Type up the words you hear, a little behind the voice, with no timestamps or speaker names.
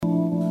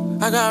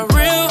I got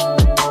real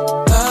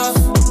love.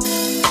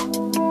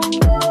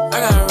 I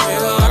got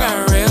real love.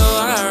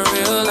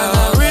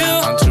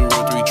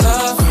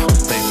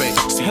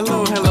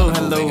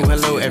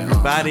 Hello,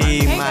 everybody.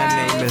 Hey, my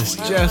guys. name is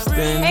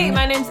Justin. Hey,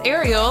 my name's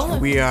Ariel.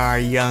 We are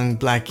Young,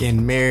 Black,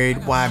 and Married,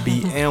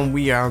 YBM.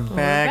 We are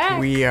back.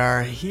 We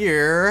are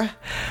here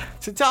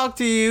to talk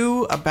to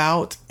you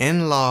about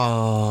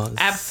in-laws.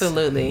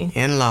 Absolutely.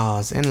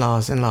 In-laws. And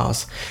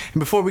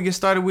before we get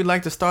started, we'd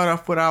like to start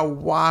off with our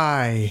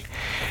why.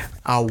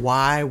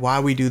 Why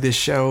we do this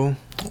show.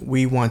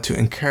 We want to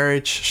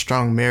encourage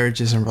strong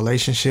marriages and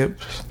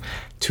relationships,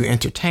 to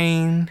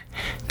entertain,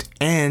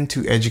 and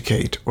to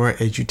educate, or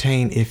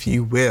edutain, if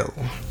you will.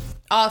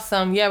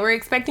 Awesome. Yeah, we're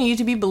expecting you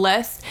to be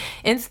blessed,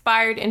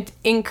 inspired, and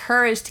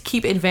encouraged to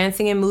keep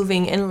advancing and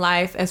moving in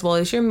life as well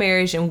as your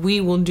marriage, and we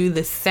will do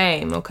the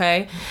same,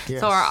 okay? Yes.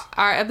 So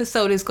our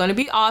episode is going to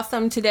be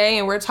awesome today,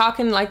 and we're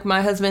talking, like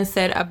my husband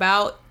said,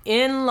 about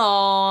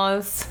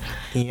in-laws.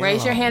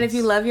 Raise your hand if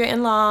you love your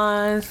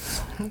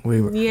in-laws.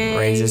 Yay.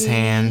 Raise his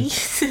hand.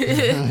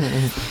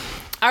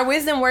 Our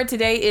wisdom word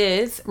today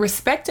is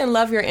respect and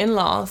love your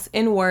in-laws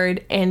in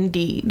word and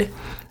deed.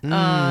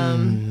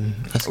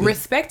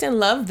 Respect and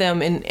love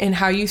them in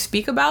how you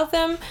speak about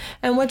them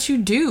and what you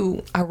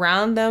do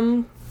around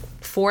them,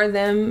 for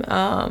them.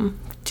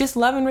 Just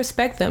love and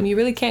respect them. You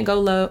really can't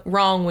go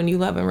wrong when you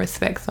love and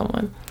respect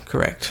someone.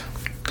 Correct.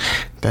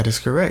 That is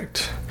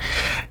correct.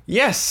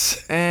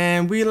 Yes,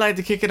 and we like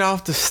to kick it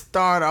off to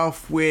start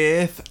off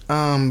with,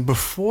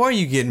 before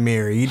you get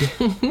married,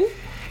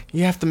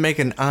 you have to make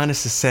an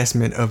honest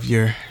assessment of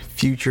your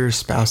future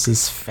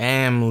spouse's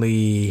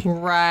family.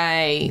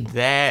 Right.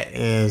 That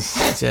is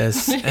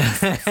just,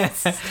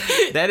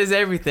 that is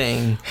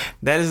everything.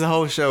 That is the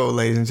whole show,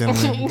 ladies and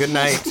gentlemen. Good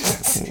night.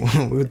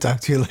 We'll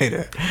talk to you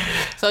later.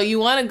 So you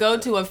want to go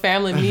to a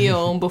family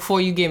meal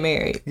before you get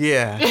married?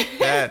 Yeah,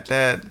 that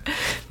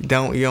you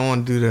don't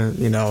want to do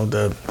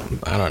the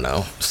I don't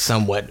know,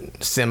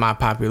 somewhat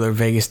semi-popular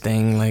Vegas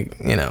thing, like,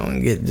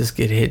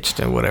 get hitched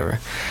or whatever.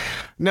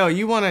 No,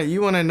 you wanna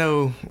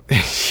know,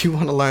 you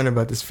wanna learn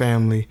about this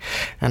family,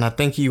 and I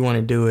think you want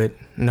to do it.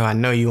 No, I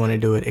know you want to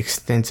do it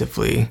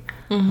extensively,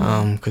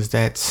 because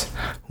that's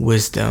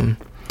wisdom.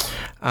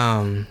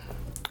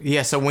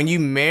 Yeah. So when you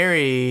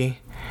marry,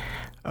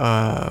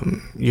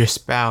 your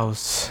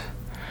spouse,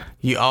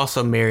 you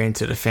also marry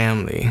into the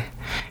family,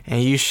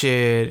 and you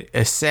should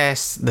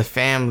assess the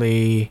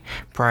family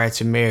prior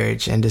to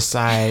marriage and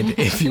decide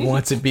if you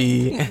want to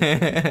be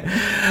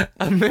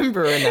a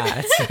member or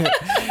not.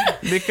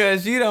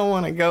 Because you don't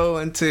want to go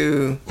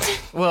into,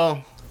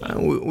 well,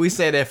 we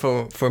say that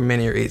for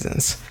many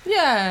reasons.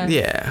 Yeah.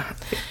 Yeah.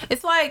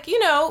 It's like,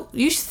 you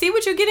should see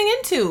what you're getting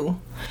into.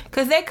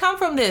 Because they come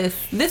from this.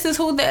 This is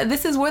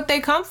what they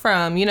come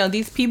from.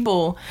 These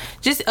people,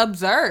 just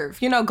observe.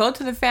 Go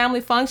to the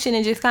family function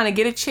and just kind of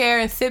get a chair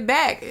and sit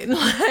back.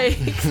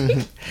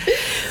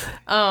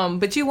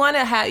 But you want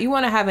to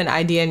have an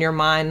idea in your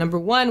mind. Number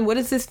one, what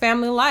is this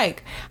family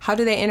like? How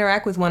do they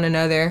interact with one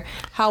another?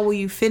 How will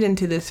you fit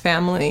into this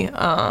family?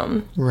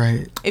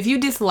 Right. If you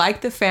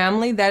dislike the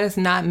family, that is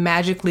not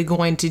magically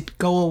going to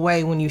go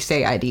away when you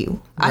say I do.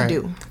 I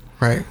do.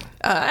 Right.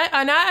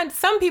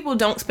 Some people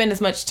don't spend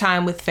as much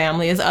time with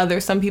family as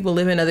others. Some people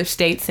live in other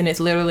states and it's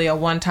literally a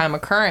one-time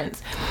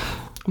occurrence.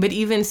 But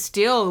even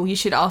still, you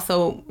should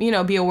also,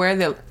 be aware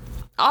that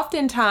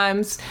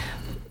oftentimes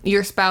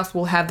your spouse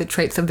will have the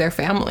traits of their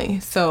family.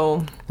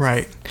 So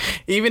right.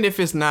 Even if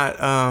it's not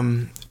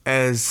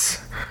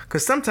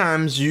because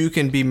sometimes you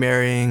can be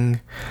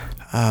marrying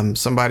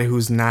somebody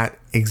who's not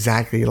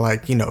exactly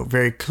like,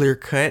 very clear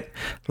cut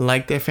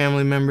like their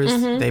family members.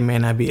 Mm-hmm. They may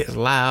not be as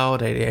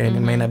loud, they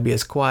may not be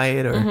as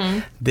quiet,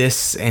 or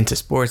this into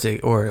sports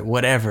or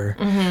whatever.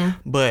 Mm-hmm.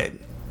 But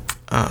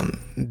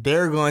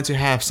they're going to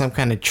have some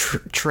kind of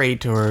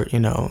trait or,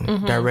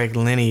 direct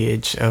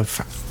lineage of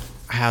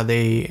how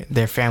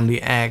their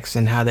family acts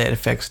and how that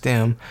affects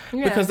them,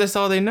 because that's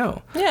all they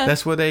know. Yeah.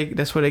 That's where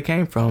they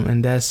came from,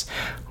 and that's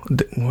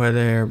where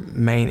their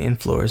main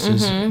influence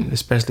is,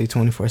 especially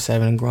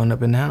 24/7 and growing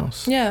up in the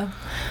house. Yeah.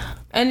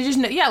 And just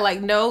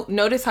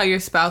notice how your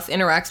spouse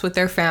interacts with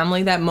their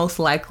family. That most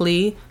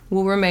likely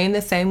will remain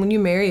the same when you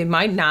marry. It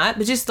might not,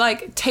 but just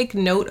take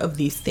note of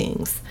these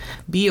things.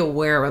 Be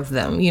aware of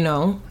them.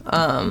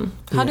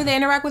 How do they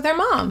interact with their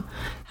mom?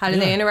 How do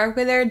they interact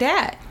with their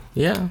dad?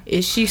 Yeah.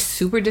 Is she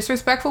super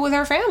disrespectful with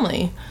her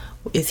family?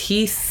 Is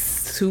he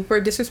super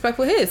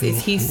disrespectful with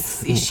his?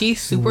 Is she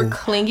super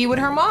clingy with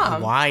her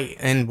mom?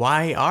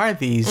 Why are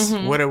these?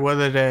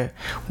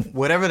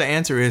 Whatever the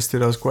answer is to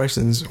those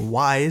questions,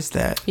 why is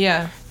that?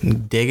 Yeah.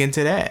 Dig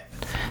into that.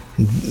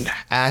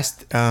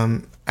 Ask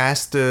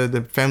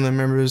the family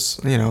members,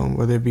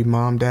 whether it be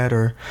mom, dad,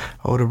 or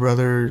older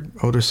brother,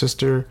 older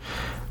sister,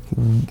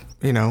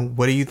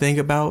 what do you think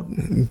about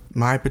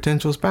my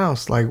potential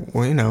spouse? What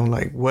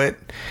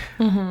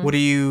do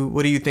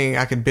you think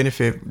I could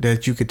benefit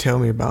that you could tell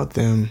me about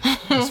them?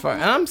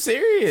 I'm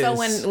serious. So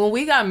when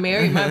we got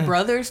married, my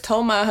brothers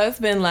told my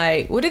husband,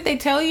 what did they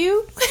tell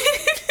you?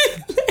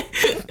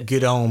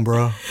 get on,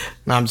 bro.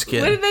 No, I'm just What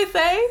kidding. did they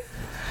say?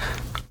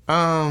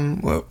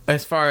 Well,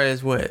 as far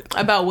as what?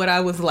 About what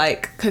I was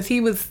like, because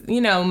he was,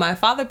 my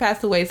father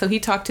passed away, so he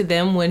talked to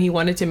them when he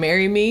wanted to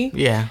marry me.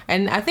 Yeah.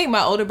 And I think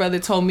my older brother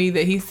told me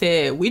that he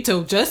said, we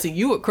told Justin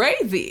you were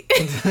crazy.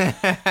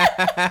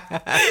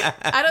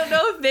 I don't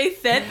know if they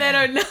said that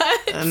or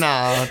not.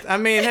 No, I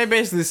mean, they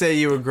basically said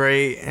you were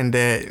great and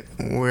that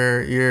we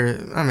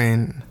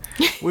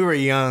were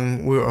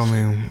young.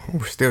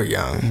 We're still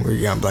young. We're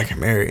young, black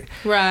and married.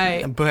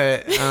 Right.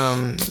 But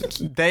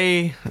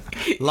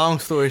long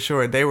story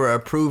short, they were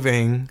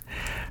approving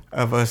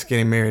of us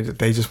getting married. That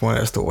they just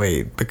wanted us to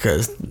wait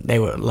because they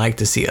would like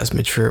to see us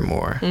mature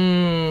more.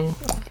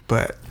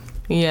 But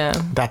Yeah.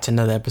 that's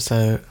another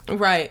episode.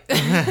 Right.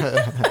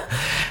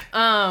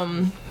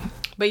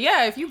 But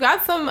yeah, if you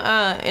got some,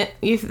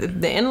 if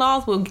the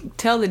in-laws will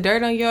tell the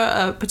dirt on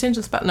your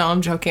potential spouse. No,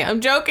 I'm joking.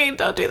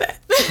 Don't do that.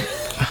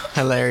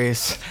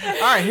 Hilarious.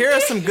 All right, here are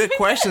some good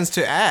questions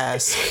to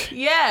ask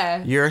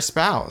Yeah. your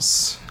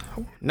spouse.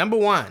 Number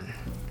 1,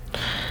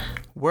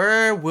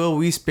 where will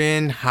we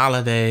spend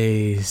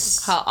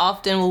holidays? How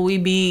often will we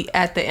be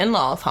at the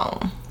in-laws'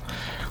 home?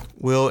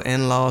 Will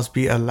in-laws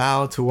be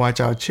allowed to watch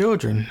our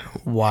children?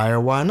 Why or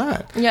why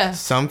not? Yeah.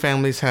 Some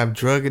families have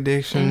drug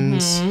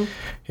addictions.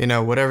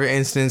 Whatever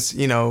instance,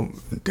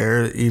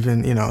 there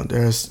even,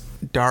 there's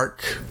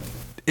dark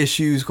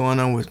issues going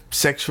on with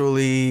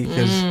sexually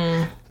because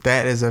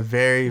that is a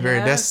very, very,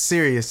 that's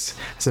serious.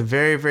 It's a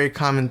very, very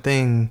common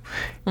thing.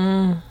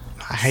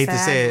 I hate to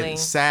say it,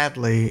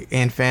 sadly,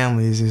 in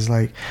families is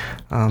like,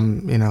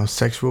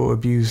 sexual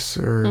abuse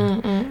or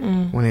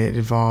when it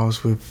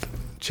involves with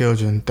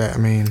children. That, I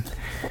mean,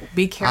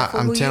 Be careful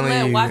who you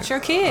let watch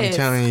your kids.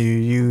 I'm telling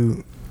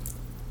you,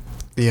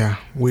 yeah,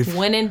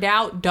 When in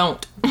doubt,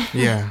 don't.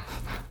 yeah.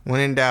 When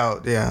in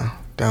doubt, yeah,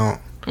 don't.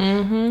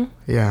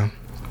 Yeah.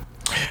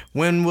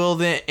 When will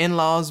the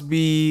in-laws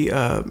be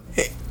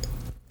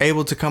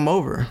able to come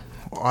over?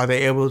 Are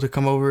they able to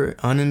come over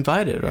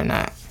uninvited or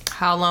not?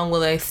 How long will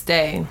they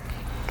stay?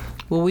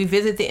 Will we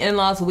visit the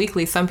in-laws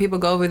weekly? Some people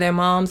go over their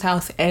mom's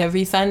house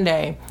every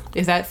Sunday.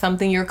 Is that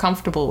something you're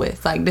comfortable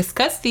with? Like,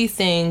 discuss these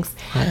things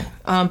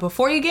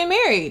before you get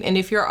married. And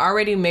if you're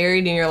already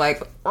married and you're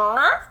like,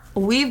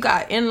 we've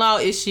got in-law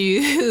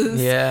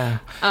issues. Yeah.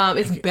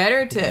 It's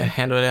better to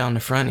handle it on the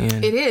front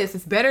end. It is.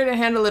 It's better to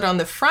handle it on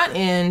the front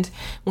end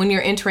when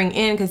you're entering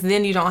in, because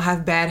then you don't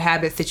have bad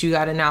habits that you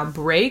got to now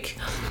break.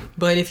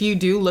 But if you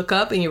do look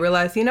up and you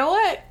realize, you know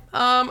what?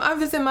 I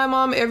visit my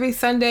mom every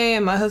Sunday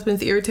and my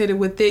husband's irritated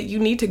with it. You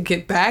need to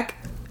get back,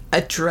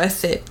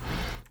 address it.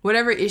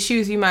 Whatever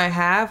issues you might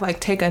have, like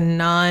take a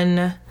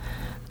non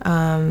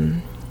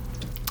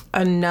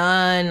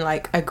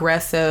like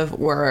aggressive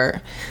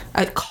or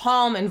a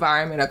calm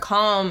environment,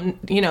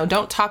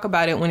 don't talk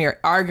about it when you're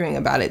arguing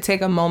about it.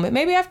 Take a moment,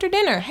 maybe after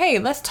dinner. Hey,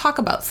 let's talk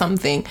about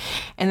something.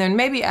 And then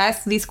maybe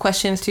ask these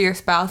questions to your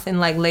spouse and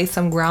like lay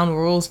some ground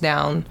rules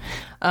down.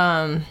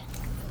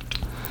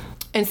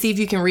 And see if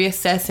you can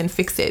reassess and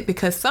fix it,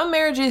 because some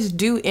marriages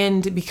do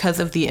end because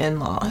of the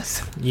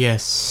in-laws.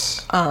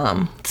 Yes.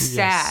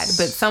 Sad,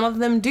 but some of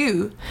them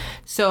do.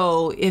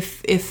 So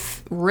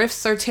if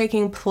rifts are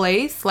taking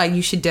place, like,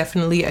 you should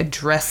definitely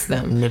address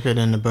them. Nip it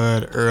in the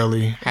bud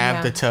early.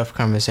 Have the tough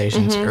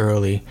conversations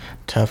early.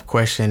 Tough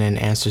question and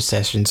answer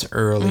sessions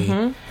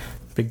early.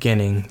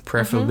 Beginning,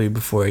 preferably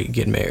before you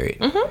get married.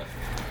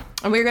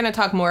 And we're going to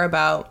talk more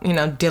about,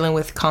 dealing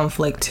with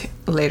conflict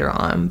later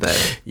on,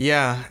 but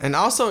yeah. And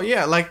also,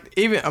 like,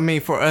 even,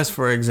 for us,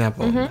 for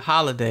example,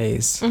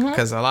 holidays,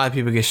 because a lot of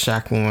people get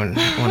shocked when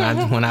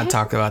I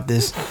talk about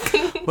this,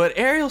 but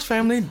Ariel's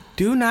family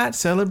do not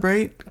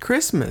celebrate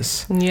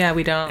Christmas. Yeah,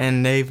 we don't.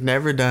 And they've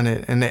never done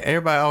it. And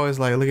everybody always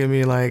like look at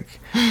me like,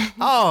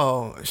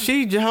 oh,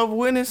 she Jehovah's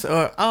Witness,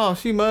 or oh,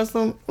 she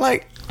Muslim.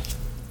 Like,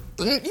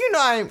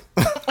 I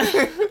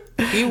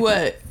ain't. You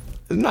what?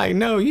 Like,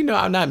 no,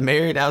 I'm not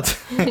married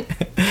outside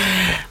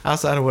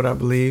of what I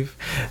believe.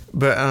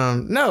 But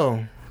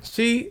no,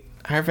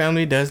 her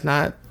family does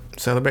not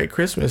celebrate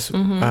Christmas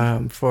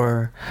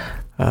for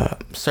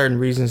certain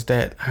reasons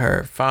that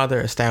her father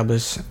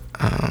established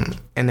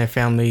in their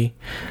family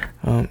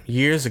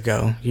years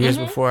ago,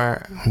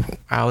 before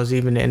I was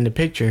even in the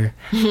picture.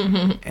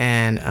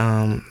 And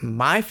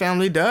my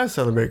family does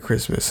celebrate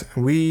Christmas.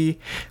 We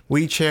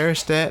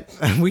cherish that.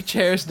 We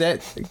cherish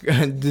that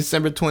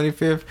December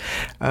 25th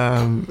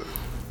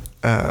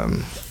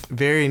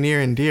very near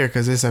and dear,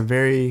 because it's a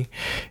very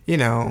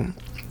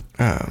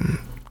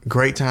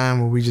great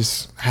time where we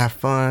just have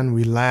fun,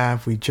 we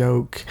laugh, we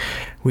joke,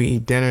 we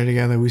eat dinner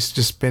together, we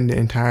just spend the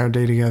entire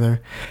day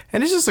together,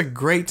 and it's just a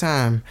great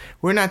time.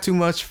 We're not too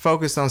much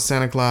focused on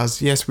Santa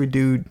Claus. Yes, we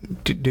do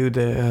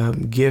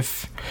the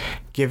gift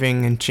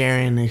giving and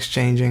sharing and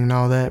exchanging and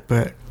all that,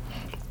 but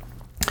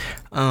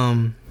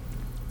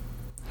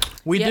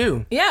we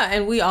do. Yeah,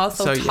 and we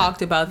also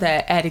talked about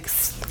that at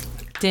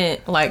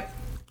extent, like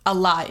a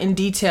lot in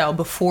detail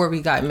before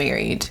we got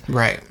married.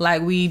 Right.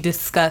 Like we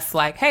discussed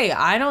like, hey,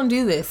 I don't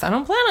do this. I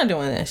don't plan on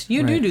doing this.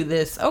 You do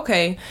this.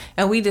 Okay.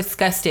 And we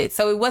discussed it.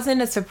 So it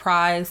wasn't a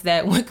surprise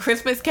that when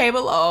Christmas came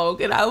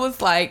along and I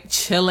was like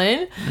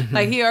chilling,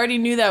 like he already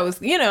knew that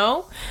was, you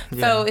know.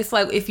 So it's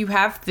like if you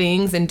have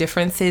things and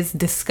differences,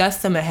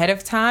 discuss them ahead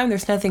of time.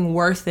 There's nothing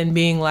worse than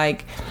being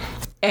like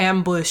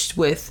ambushed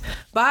with,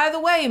 by the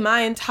way,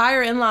 my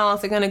entire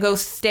in-laws are gonna go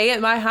stay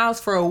at my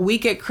house for a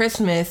week at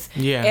Christmas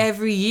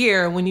every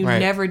year when you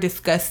never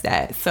discuss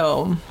that.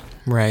 So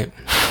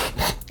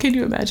can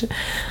you imagine?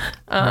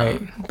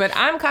 But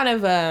I'm kind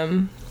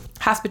of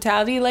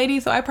hospitality lady,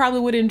 so I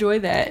probably would enjoy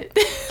that.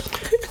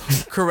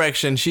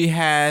 Correction, she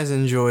has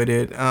enjoyed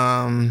it.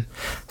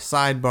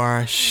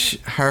 Sidebar,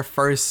 her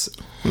first,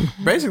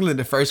 basically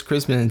the first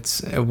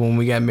Christmas when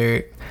we got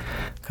married,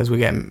 because we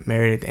got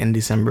married at the end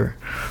of December,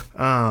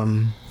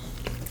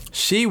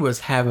 she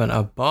was having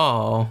a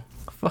ball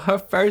for her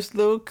first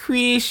little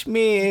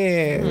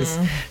Christmas.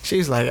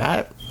 She's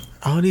like,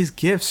 all these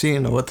gifts, she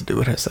didn't know what to do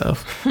with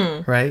herself.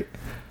 Right?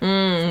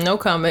 No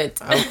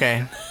comment.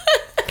 Okay.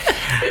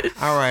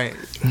 All right.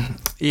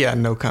 Yeah,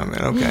 no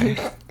comment. Okay.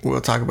 We'll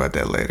talk about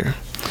that later.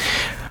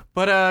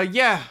 But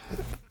yeah,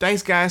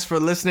 thanks guys for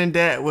listening.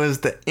 That was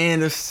the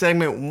end of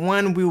segment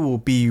 1. We will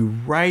be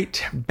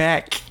right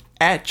back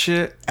at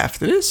you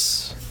after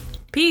this.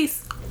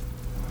 Peace.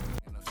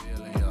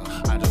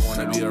 I just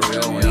wanna be a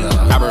real one.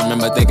 I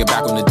remember thinking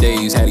back on the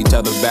days, had each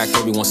other's back,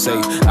 everyone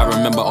safe. I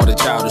remember all the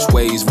childish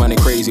ways, running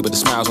crazy with the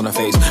smiles on their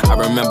face. I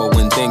remember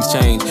when things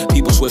changed,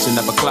 people switching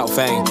up a clout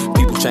fame.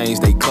 People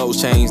changed, they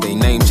clothes changed, they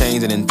name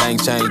changed, and then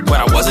things changed. But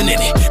I wasn't in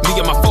it. Me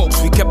and my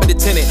folks, we kept it a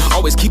tenant,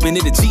 always keeping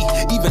it a G.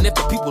 Even if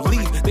the people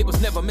leave, they was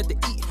never meant to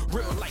eat.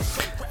 Real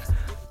life.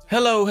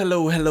 Hello,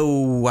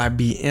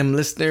 IBM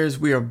listeners.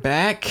 We are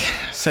back.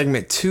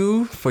 Segment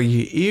 2 for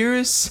your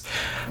ears.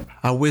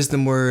 Our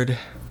wisdom word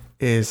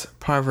is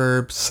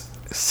Proverbs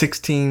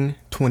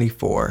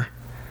 16:24.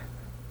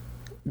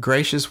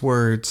 Gracious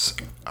words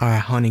are a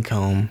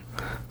honeycomb,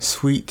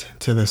 sweet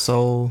to the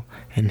soul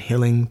and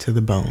healing to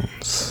the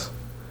bones.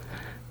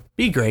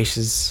 Be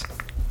gracious.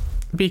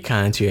 Be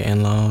kind to your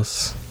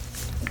in-laws.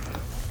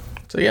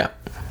 So yeah.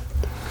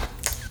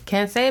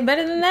 Can't say it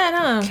better than that,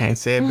 huh? Can't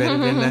say it better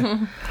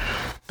than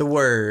the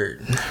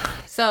word.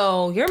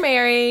 So you're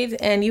married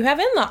and you have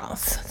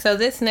in-laws. So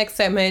this next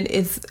segment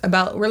is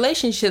about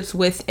relationships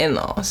with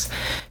in-laws.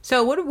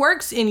 So what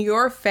works in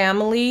your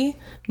family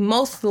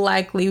most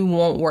likely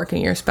won't work in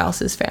your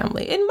spouse's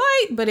family. It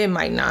might, but it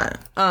might not.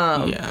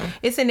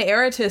 It's an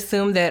error to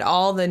assume that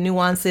all the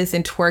nuances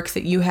and twerks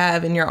that you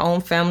have in your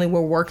own family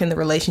will work in the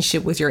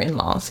relationship with your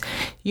in-laws.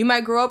 You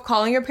might grow up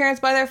calling your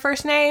parents by their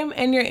first name,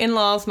 and your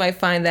in-laws might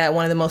find that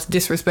one of the most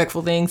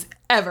disrespectful things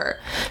ever.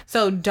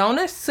 So don't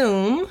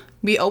assume.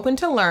 Be open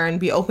to learn.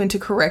 Be open to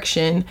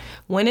correction.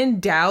 When in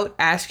doubt,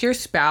 ask your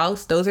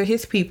spouse. Those are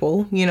his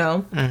people, you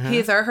know.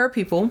 His or her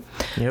people.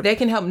 Yep. They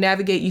can help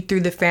navigate you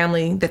through the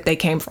family that they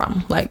came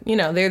from. Like, you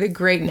know, they're the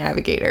great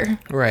navigator.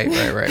 Right.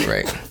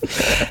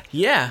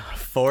 Yeah.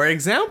 For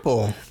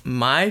example,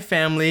 my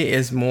family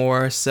is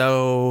more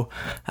so,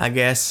 I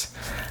guess...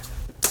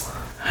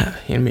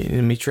 Let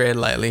me tread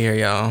lightly here,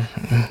 y'all.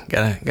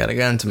 Got a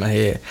gun to my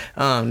head.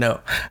 No.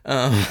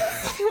 What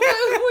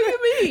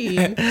do you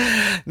mean?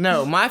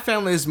 No, my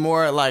family is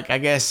more like, I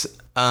guess,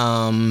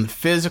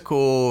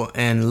 physical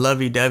and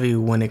lovey-dovey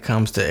when it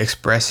comes to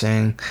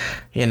expressing,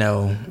 you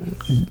know,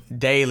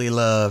 daily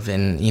love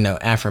and, you know,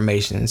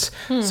 affirmations.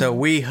 So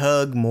we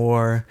hug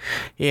more,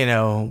 you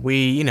know,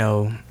 we, you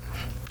know,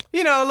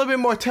 a little bit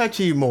more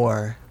touchy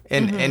more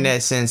in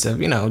that sense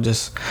of, you know,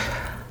 just,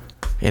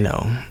 you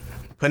know,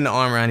 putting the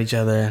arm around each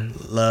other,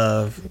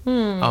 love,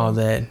 all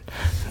that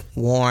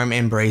warm,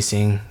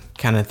 embracing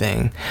kind of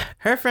thing.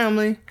 Her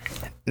family,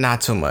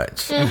 not too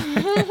much. Dang,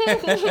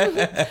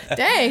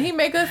 he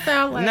make us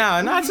sound like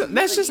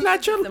that's just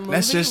not your.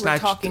 That's just not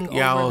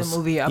y'all's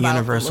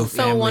universal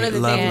family. So one of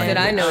the things that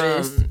I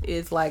noticed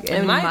is like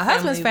in my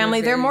husband's family,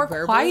 they're more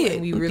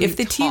quiet. If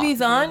the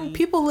TV's on,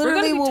 people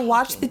literally will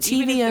watch the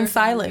TV in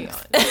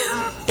silence.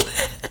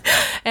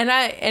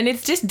 And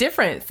it's just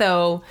different.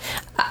 So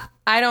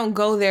I don't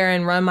go there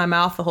and run my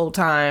mouth the whole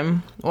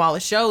time while the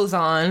show's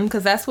on,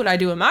 because that's what I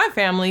do in my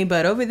family.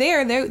 But over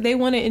there, they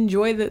want to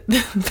enjoy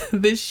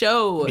the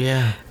show.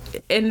 Yeah.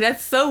 And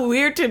that's so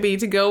weird to me,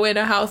 to go in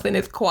a house and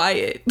it's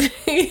quiet.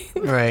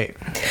 Right.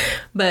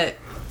 But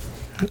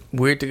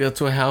weird to go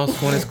to a house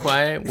when it's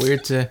quiet.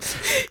 Weird to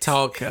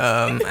talk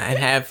and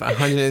have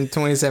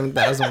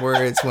 127,000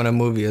 words when a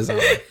movie is on.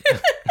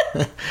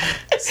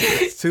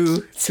 It's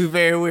two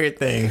very weird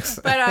things.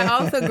 But I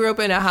also grew up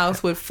in a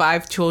house with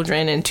 5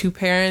 children and 2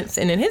 parents,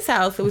 and in his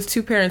house it was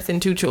 2 parents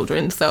and 2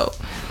 children. So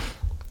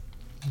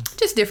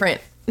just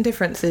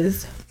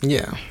differences.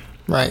 Yeah.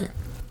 Right.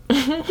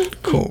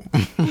 Cool.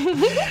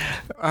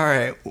 All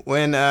right.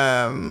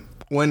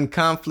 When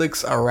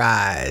conflicts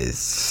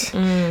arise,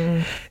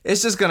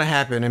 it's just gonna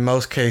happen in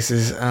most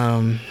cases.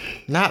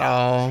 Not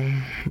all,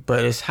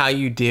 but it's how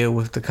you deal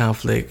with the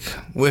conflict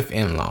with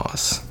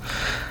in-laws.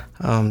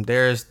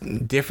 There's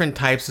different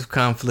types of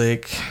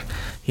conflict.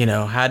 You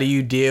know, how do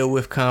you deal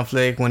with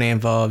conflict when it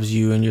involves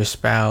you and your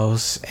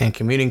spouse, and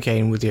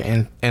communicating with your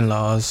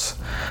in-laws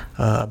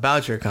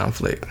about your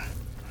conflict.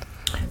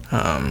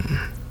 A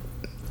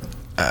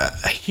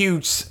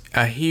huge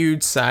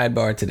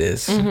sidebar to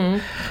this.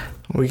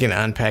 We can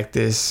unpack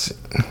this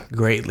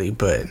greatly,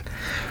 but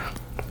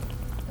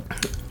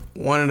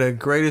one of the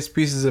greatest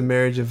pieces of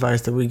marriage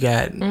advice that we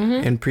got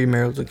in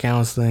premarital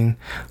counseling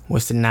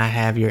was to not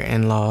have your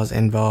in-laws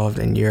involved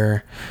in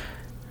your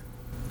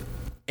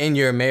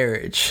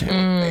marriage.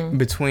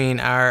 Between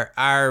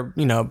our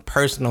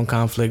personal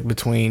conflict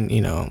between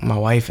my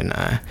wife and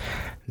I,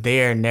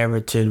 they are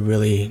never to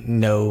really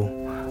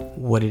know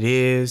what it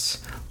is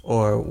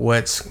or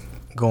what's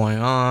going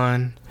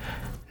on.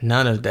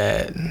 None of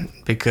that,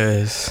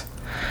 because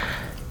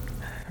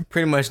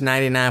pretty much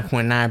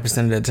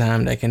 99.9% of the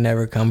time that can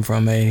never come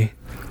from a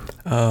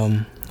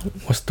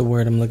what's the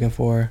word I'm looking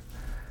for?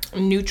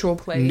 Neutral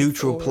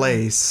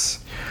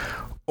place.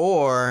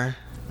 Or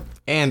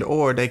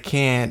they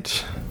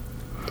can't.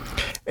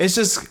 It's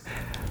just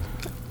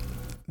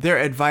their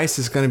advice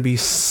is going to be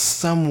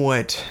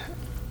somewhat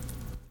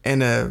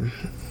in a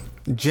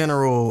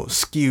general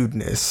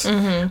skewedness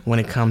when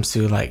it comes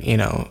to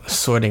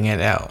sorting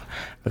it out,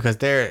 because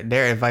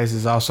their advice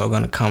is also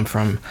going to come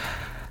from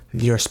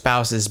your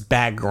spouse's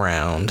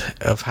background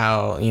of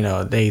how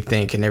they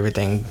think and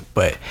everything,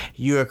 but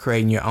you are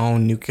creating your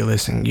own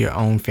nucleus and your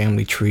own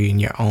family tree in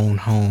your own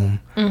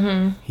home.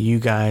 You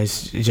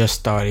guys just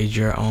started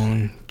your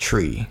own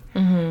tree.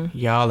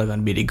 Y'all are going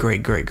to be the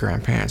great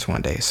grandparents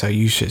one day, so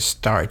you should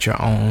start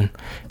your own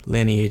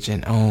lineage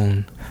and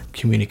own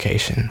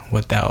communication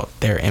without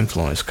their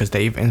influence, because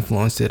they've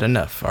influenced it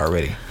enough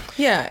already.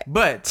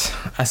 But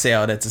I say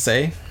all that to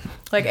say,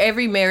 like,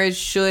 every marriage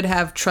should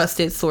have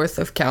trusted source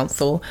of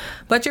counsel,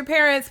 but your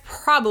parents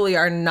probably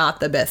are not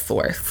the best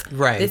source.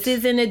 Right. This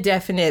isn't a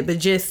definite, but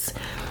just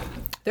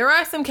there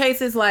are some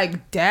cases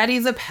like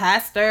daddy's a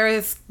pastor,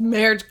 it's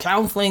marriage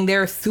counseling.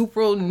 They're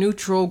super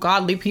neutral,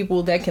 godly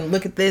people that can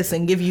look at this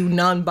and give you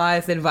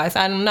non-biased advice.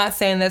 I'm not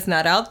saying that's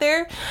not out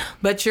there,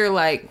 but you're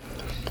like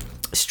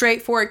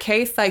straightforward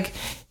case, like,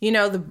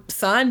 the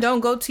son, don't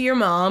go to your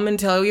mom and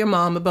tell your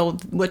mom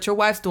about what your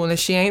wife's doing, if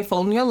she ain't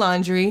folding your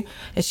laundry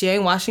and she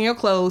ain't washing your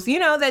clothes.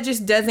 That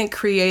just doesn't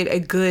create a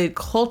good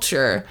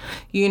culture,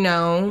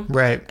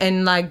 Right.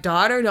 And like,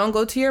 daughter, don't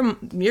go to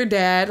your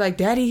dad, like,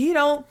 daddy, he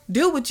don't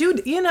do what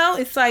you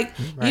it's like,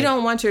 right. You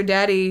don't want your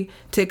daddy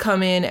to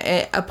come in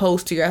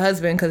opposed to your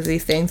husband because of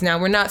these things. Now,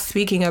 we're not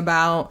speaking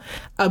about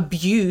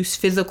abuse,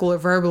 physical or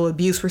verbal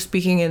abuse. We're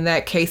speaking in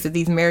that case that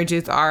these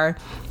marriages are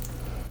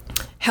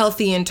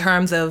healthy in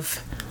terms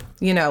of,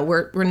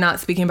 we're not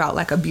speaking about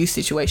like abuse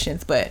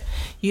situations, but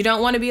you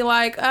don't want to be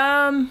like,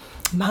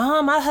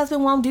 Mom, my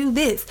husband won't do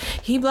this.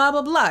 He blah,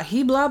 blah, blah.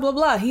 He blah, blah,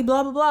 blah. He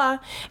blah, blah, blah.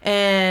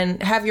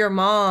 And have your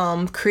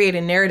mom create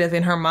a narrative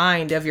in her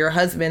mind of your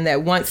husband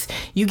that once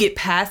you get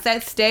past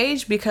that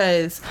stage,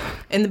 because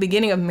in the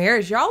beginning of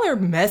marriage, y'all are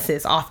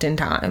messes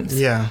oftentimes.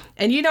 Yeah.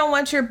 And you don't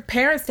want your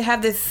parents to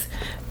have this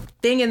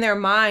thing in their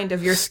mind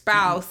of your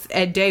spouse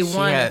at day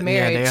one of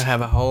marriage. Yeah, they'll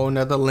have a whole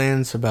nother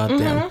lens about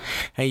them.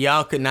 And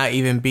y'all could not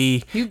even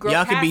be,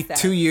 y'all could be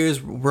 2 years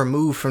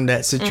removed from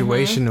that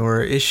situation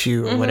or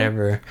issue or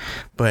whatever,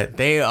 but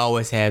they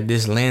always have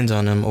this lens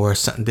on them or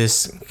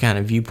this kind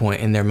of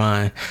viewpoint in their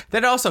mind.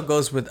 That also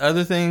goes with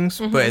other things,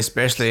 but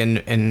especially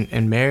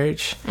in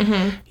marriage,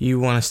 you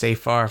want to stay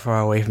far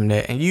away from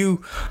that. And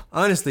you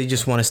honestly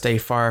just want to stay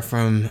far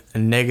from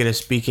negative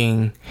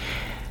speaking,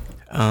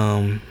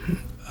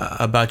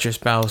 about your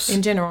spouse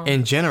in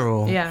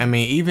general. Yeah. I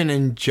mean, even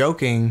in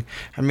joking,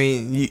 I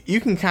mean,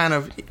 you can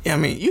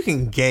you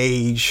can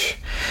gauge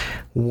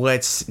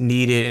what's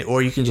needed,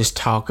 or you can just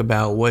talk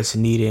about what's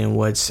needed and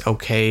what's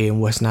okay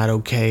and what's not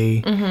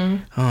okay.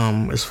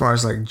 As far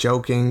as like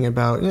joking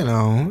about,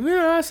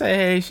 I say,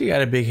 hey, she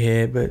got a big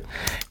head, but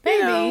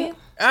maybe.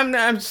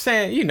 I'm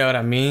saying, you know what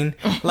I mean?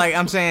 Like,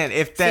 I'm saying,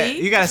 if that,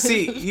 you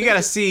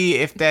gotta see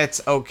if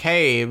that's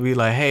okay. Be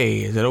like,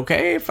 hey, is it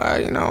okay if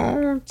I,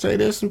 say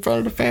this in front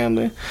of the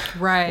family?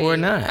 Right. Or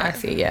not? I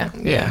see, yeah.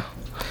 Yeah.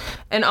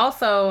 And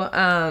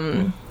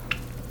also,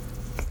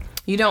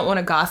 you don't want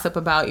to gossip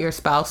about your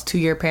spouse to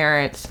your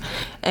parents.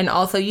 And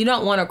also, you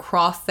don't want to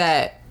cross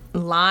that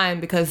line,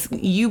 because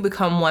you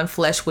become one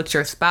flesh with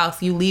your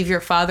spouse. You leave your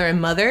father and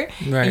mother,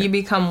 right, and you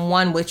become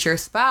one with your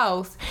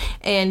spouse,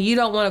 and you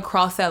don't want to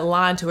cross that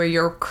line to where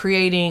you're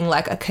creating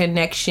like a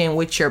connection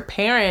with your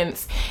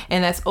parents,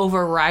 and that's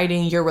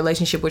overriding your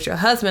relationship with your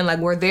husband,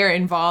 like where they're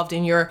involved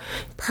in your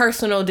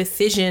personal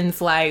decisions,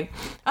 like,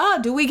 oh,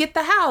 do we get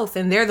the house?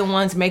 And they're the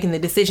ones making the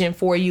decision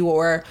for you.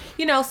 Or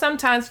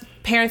sometimes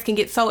parents can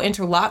get so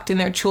interlocked in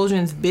their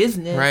children's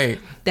business, right,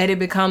 that it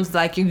becomes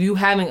like you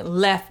haven't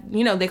left,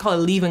 they call it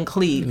leave and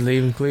cleave.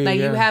 Like,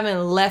 you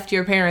haven't left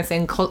your parents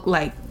and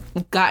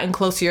gotten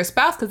close to your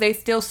spouse because they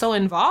still so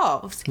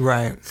involved.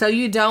 Right. So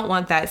you don't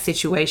want that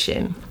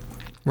situation.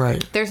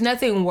 Right. There's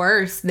nothing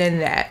worse than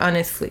that,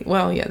 honestly.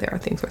 Well, yeah, there are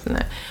things worse than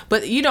that.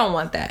 But you don't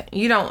want that.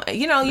 You don't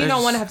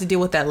want to have to deal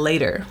with that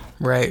later.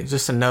 Right.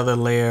 Just another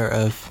layer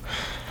of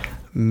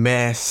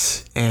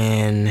mess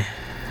and,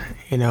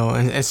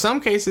 in some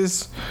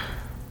cases,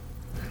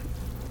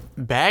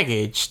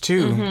 baggage,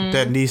 too,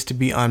 that needs to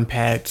be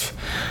unpacked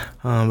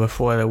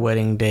before the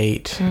wedding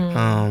date.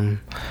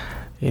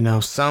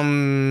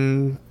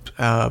 Some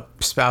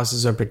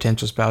spouses or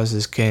potential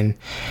spouses can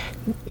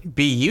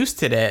be used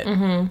to that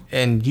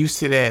and used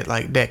to that,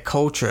 like that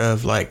culture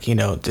of like,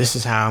 this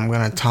is how I'm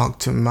going to talk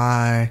to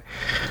my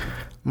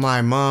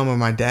mom or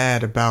my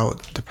dad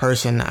about the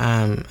person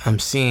I'm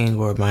seeing,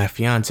 or my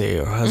fiance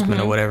or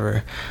husband or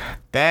whatever.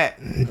 That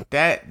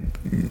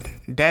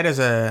is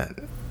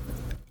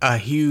a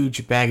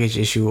huge baggage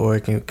issue, or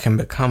it can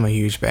become a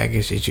huge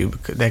baggage issue,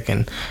 because that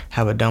can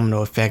have a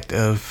domino effect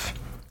of,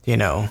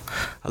 a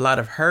lot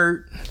of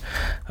hurt,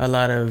 a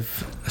lot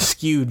of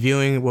skewed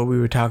viewing, what we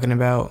were talking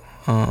about,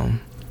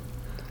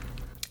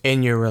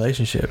 in your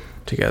relationship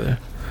together.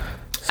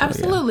 So,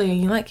 absolutely.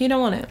 Yeah. Like, you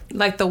don't want it.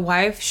 Like, the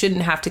wife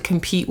shouldn't have to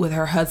compete with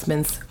her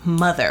husband's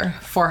mother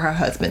for her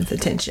husband's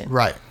attention.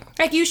 Right.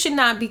 Like, you should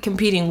not be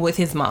competing with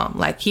his mom.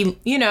 Like,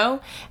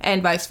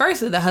 and vice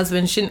versa. The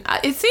husband shouldn't.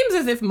 It seems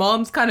as if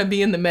moms kind of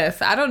be in the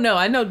mess. I don't know.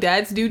 I know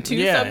dads do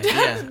too sometimes.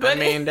 Yeah. But I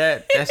mean,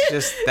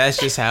 that's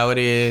just how it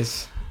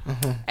is.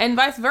 And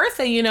vice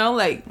versa,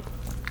 like,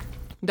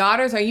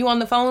 daughters, are you on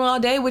the phone all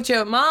day with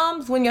your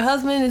moms when your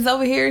husband is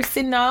over here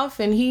sitting off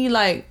and he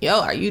like, yo,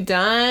 are you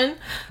done?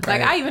 Right.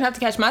 Like, I even have to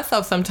catch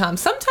myself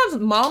sometimes. Sometimes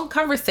mom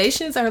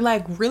conversations are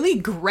like really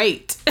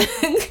great,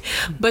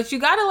 but you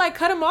gotta like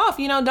cut them off.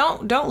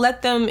 Don't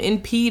let them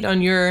impede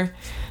on your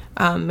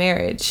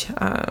marriage.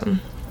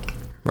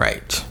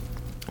 Right.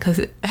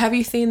 Because have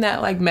you seen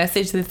that like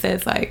message that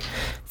says like,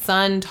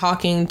 son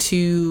talking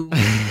to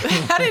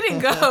how did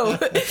it go?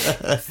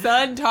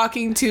 Son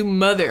talking to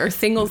mother, or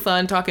single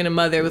son talking to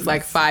mother. It was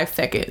like 5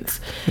 seconds,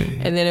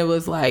 and then it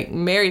was like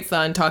married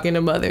son talking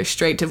to mother,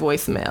 straight to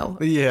voicemail.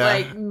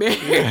 Like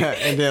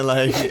and then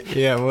like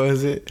what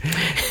was it?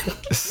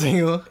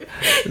 Single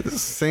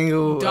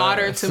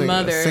daughter to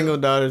mother. Single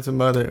daughter to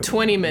mother.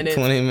 20 minutes.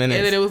 And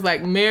then it was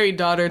like married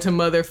daughter to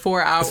mother,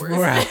 4 hours.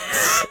 4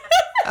 hours.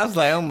 I was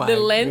like, oh my. The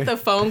length of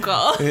phone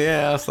call.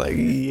 Yeah, I was like,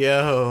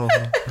 yo.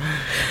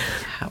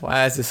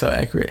 Why is it so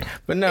accurate?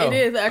 But no. It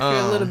is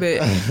accurate a little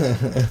bit.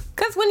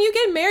 Because when you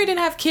get married and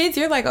have kids,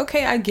 you're like,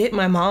 okay, I get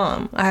my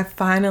mom. I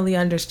finally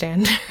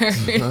understand her.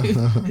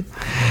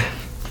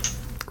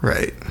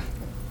 Right.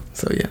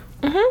 So, yeah.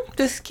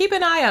 Just keep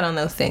an eye out on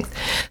those things.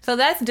 So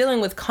that's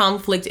dealing with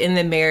conflict in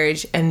the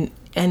marriage and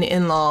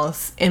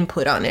in-laws'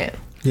 input on it.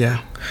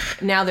 Yeah.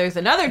 Now there's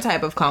another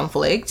type of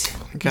conflict.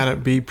 You gotta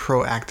be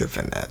proactive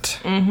in that.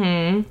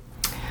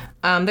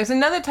 There's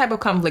another type of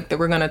conflict that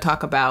we're going to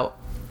talk about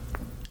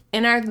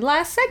in our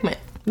last segment.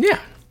 Yeah,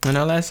 in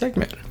our last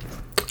segment.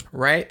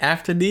 Right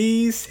after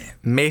these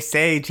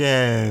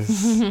messages.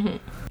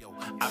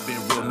 I've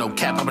been real, no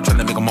cap. I've been trying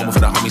to make a moment for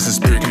the homies and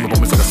spirit came up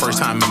on me for the first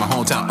time in my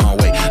hometown. Oh,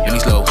 wait, let me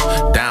slow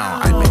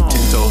down. I've been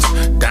 10 toes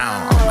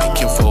down. I'm like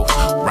kinfolk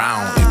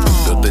round. If we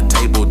build the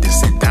table, then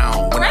sit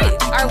down.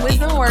 Right. Our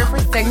wisdom word for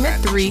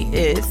segment 3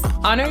 is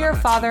honor your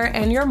father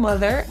and your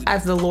mother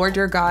as the Lord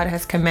your God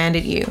has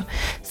commanded you,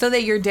 so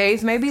that your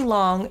days may be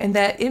long and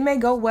that it may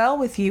go well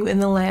with you in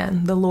the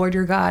land the Lord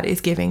your God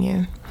is giving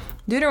you.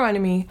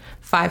 Deuteronomy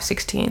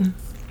 5:16.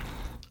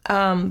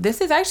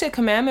 This is actually a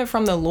commandment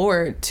from the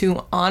Lord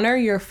to honor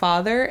your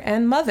father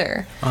and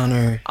mother.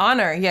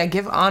 Honor. Yeah,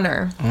 give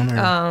honor.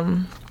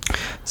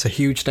 It's a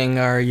huge thing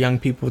our young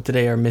people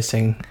today are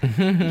missing.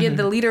 Yeah,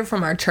 the leader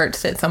from our church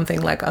said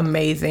something like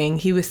amazing.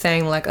 He was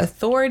saying like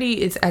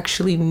authority is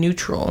actually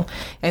neutral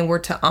and we're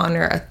to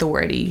honor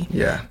authority.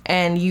 Yeah.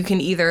 And you can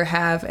either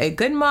have a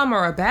good mom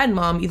or a bad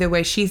mom. Either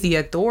way, she's the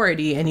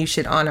authority and you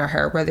should honor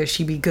her, whether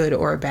she be good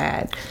or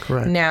bad.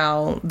 Correct.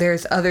 Now,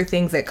 there's other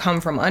things that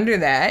come from under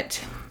that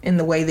in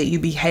the way that you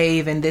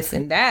behave and this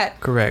and that.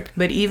 Correct.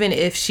 But even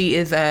if she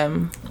is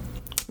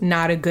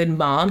not a good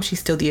mom, she's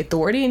still the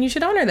authority and you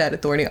should honor that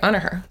authority, honor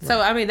her. Right. So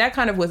I mean, that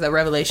kind of was a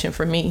revelation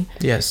for me.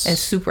 Yes. And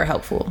super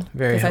helpful.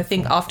 Very helpful. Because I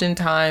think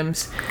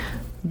oftentimes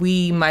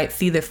we might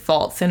see the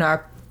faults in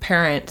our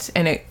parents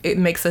and it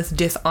makes us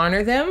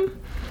dishonor them.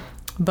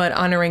 But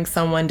honoring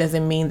someone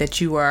doesn't mean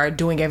that you are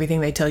doing everything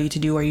they tell you to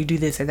do or you do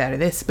this or that or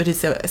this. But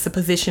it's a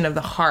position of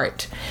the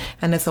heart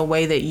and it's a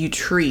way that you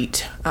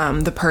treat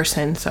the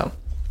person. So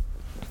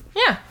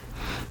yeah,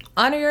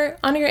 honor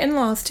your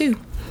in-laws too.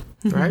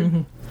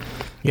 Right.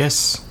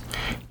 Yes,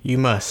 you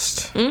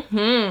must.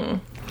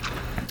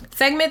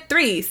 Segment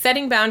 3,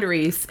 setting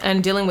boundaries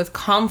and dealing with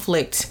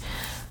conflict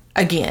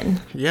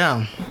again.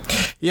 Yeah.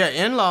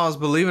 In-laws,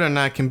 believe it or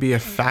not, can be a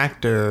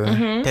factor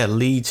that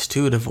leads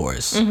to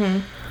divorce.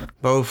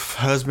 Both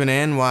husband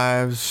and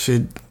wives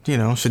should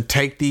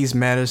take these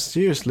matters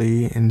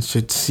seriously and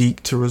should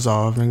seek to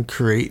resolve and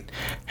create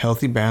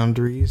healthy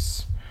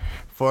boundaries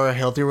for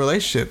healthy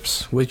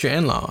relationships with your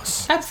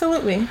in-laws.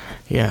 Absolutely.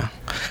 Yeah,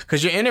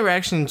 because your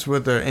interactions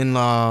with the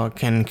in-law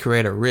can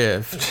create a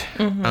rift,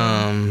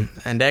 and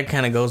that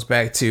kind of goes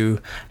back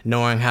to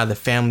knowing how the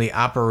family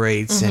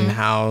operates and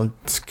how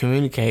to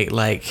communicate.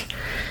 Like,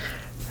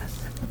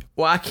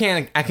 well, I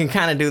can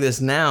kind of do this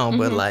now,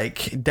 but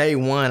like day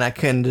one, I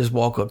couldn't just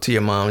walk up to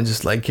your mom and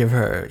just like give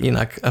her,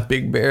 a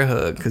big bear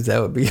hug, because that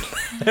would be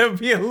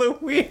a little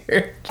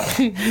weird.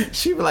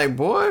 She'd be like,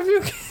 "Boy, if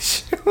you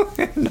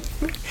can."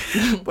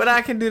 But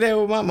I can do that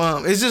with my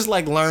mom. It's just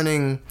like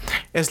learning.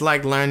 It's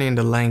like learning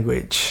the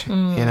language,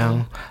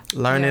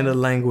 learning the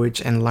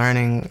language and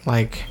learning,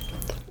 like,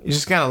 you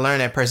just gotta learn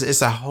that person.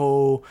 It's a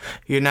whole.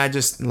 You're not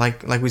just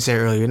like we said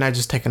earlier. You're not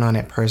just taking on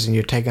that person.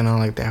 You're taking on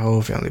like that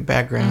whole family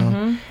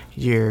background.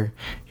 You're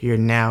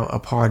now a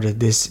part of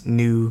this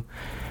new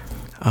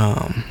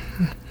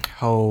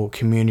whole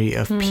community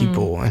of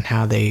people and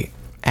how they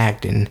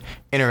act and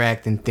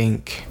interact and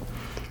think.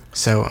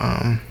 So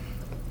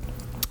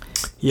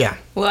yeah.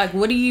 Well, like,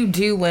 what do you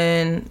do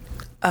when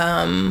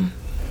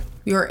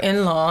your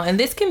in-law, and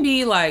this can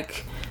be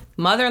like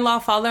mother-in-law,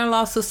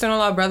 father-in-law,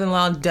 sister-in-law,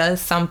 brother-in-law,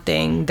 does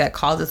something that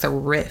causes a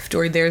rift,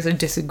 or there's a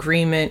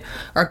disagreement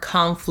or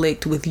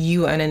conflict with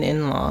you and an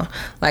in-law?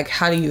 Like,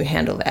 how do you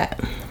handle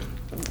that?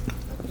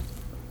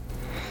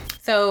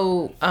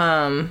 So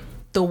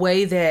the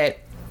way that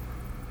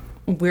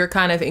we're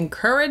kind of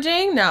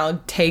encouraging,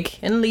 now take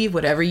and leave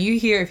whatever you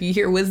hear, if you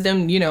hear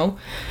wisdom,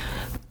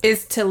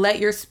 is to let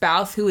your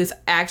spouse, who is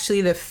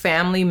actually the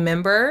family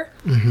member,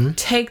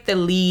 take the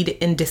lead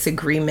in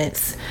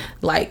disagreements.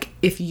 Like,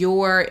 if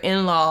your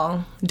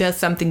in-law does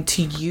something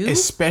to you,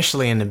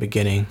 especially in the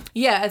beginning.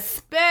 Yeah,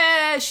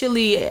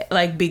 especially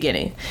like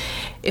beginning.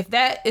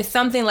 If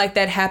something like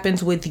that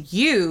happens with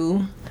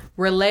you,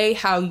 relay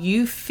how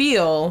you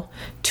feel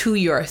to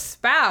your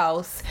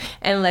spouse,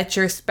 and let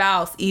your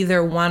spouse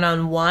either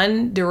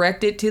one-on-one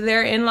direct it to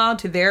their in-law,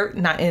 to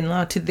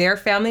their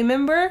family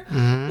member,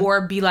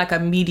 or be like a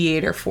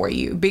mediator for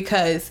you.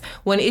 Because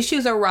when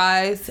issues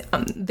arise,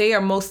 they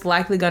are most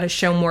likely going to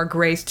show more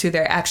grace to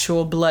their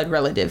actual blood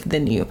relative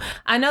than you.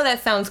 I know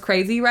that sounds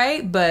crazy,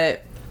 right?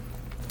 But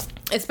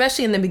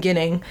especially in the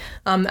beginning,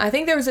 I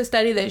think there was a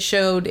study that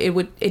showed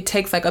it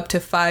takes like up to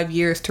 5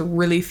 years to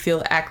really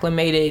feel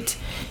acclimated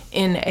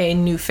in a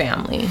new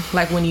family.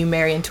 Like, when you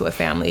marry into a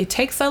family, it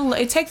takes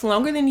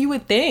longer than you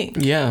would think.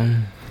 Yeah.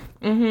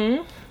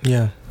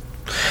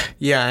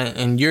 Yeah,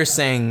 and you're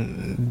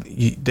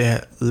saying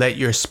that let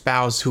your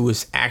spouse, who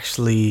is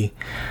actually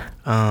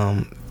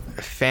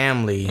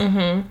family,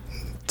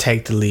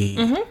 take the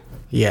lead.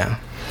 Yeah.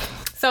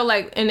 So,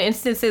 like, in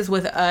instances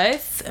with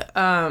us,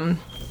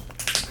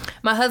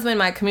 my husband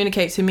might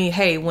communicate to me,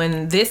 "Hey,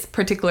 when this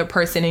particular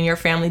person in your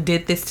family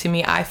did this to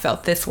me, I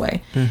felt this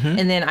way."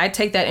 And then I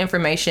take that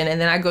information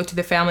and then I go to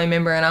the family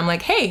member and I'm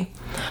like, "Hey,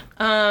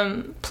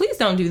 please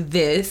don't do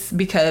this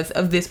because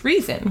of this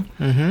reason."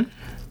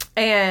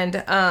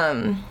 And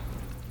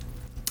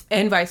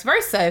vice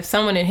versa. If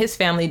someone in his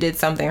family did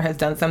something or has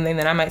done something,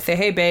 then I might say,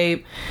 "Hey,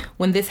 babe,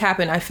 when this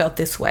happened, I felt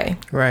this way.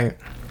 Right.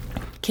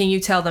 Can you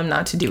tell them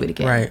not to do it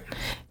again?" Right.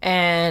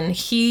 And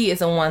he is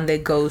the one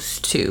that goes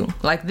to,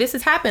 like, this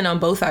has happened on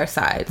both our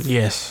sides.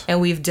 Yes.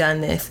 And we've done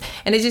this.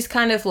 And it just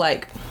kind of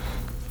like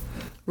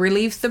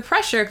relieves the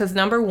pressure, because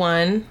number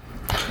one,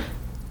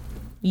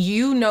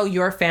 you know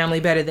your family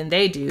better than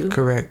they do.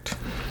 Correct.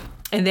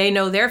 And they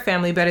know their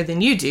family better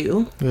than you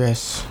do.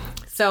 Yes.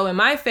 So in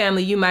my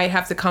family, you might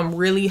have to come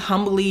really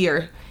humbly,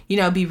 or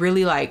be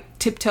really like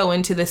tiptoe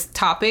into this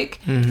topic.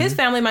 His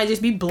family might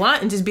just be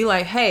blunt and just be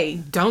like,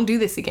 "Hey, don't do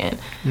this again."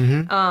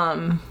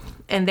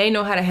 And they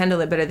know how to handle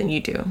it better than you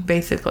do,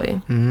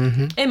 basically.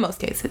 In most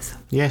cases.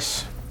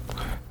 Yes,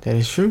 that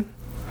is true.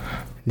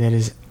 That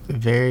is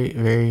very,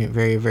 very,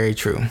 very, very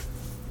true.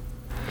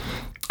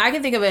 I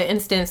can think of an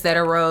instance that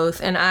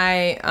arose, and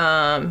I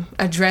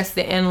addressed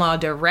the in-law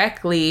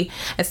directly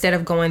instead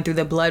of going through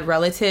the blood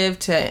relative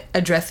to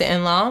address the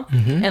in-law.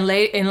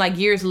 And like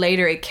years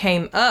later, it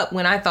came up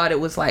when I thought it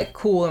was like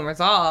cool and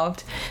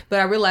resolved. But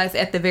I realized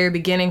at the very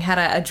beginning, had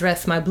I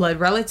addressed my blood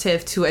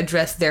relative to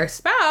address their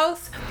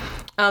spouse,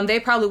 they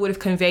probably would have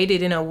conveyed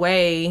it in a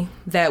way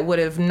that would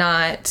have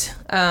not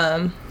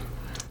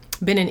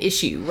been an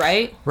issue,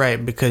 right?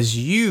 Right, because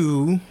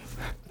you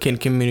can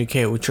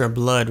communicate with your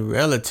blood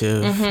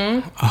relative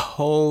a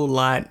whole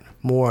lot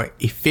more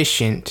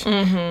efficient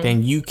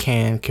than you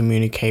can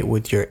communicate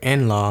with your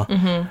in-law,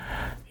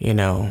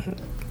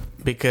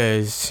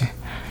 because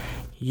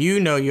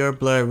your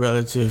blood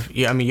relative.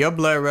 Your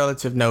blood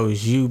relative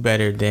knows you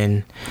better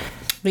than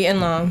the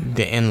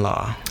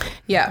in-law.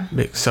 Yeah.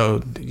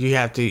 So you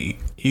have to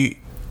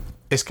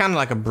it's kind of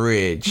like a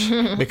bridge,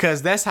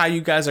 because that's how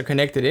you guys are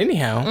connected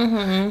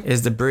anyhow,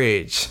 is the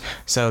bridge.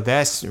 So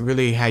that's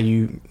really how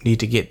you need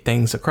to get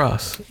things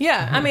across.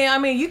 Yeah. I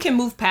mean, you can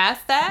move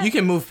past that. You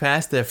can move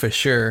past that for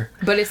sure.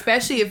 But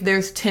especially if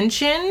there's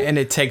tension. And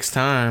it takes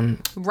time.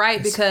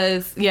 Right,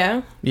 because,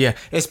 yeah. Yeah,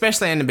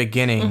 especially in the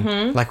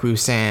beginning, like we were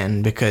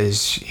saying,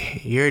 because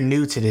you're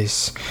new to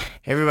this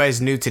everybody's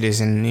new to this,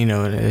 and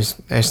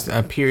there's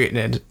a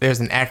period, there's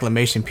an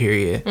acclimation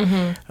period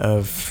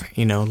of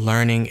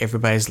learning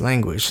everybody's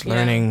language,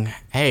 learning,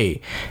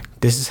 hey,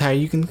 this is how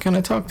you can kind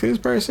of talk to this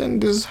person,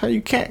 this is how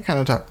you can't kind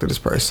of talk to this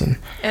person.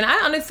 And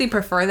I honestly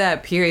prefer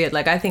that period.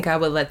 Like, I think I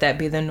would let that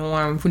be the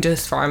norm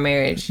just for our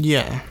marriage.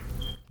 Yeah,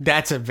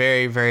 that's a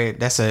very, very,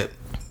 that's a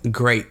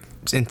great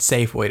and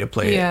safe way to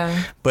play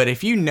it. But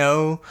if you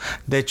know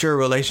that your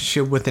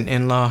relationship with an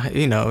in-law,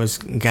 has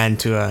gotten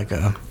to like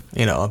a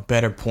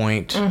better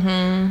point,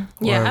 or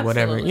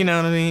whatever, you know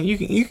what I mean,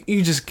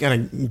 you just gotta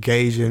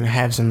gauge and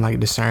have some like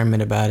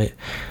discernment about it,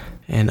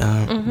 and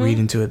read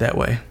into it that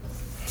way.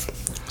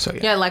 So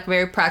yeah, like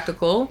very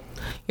practical.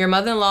 Your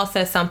mother-in-law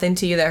says something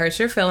to you that hurts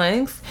your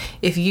feelings.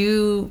 If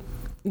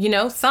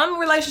some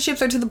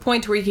relationships are to the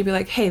point where you can be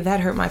like, hey,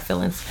 that hurt my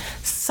feelings.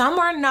 Some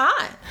are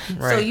not.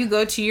 Right. So you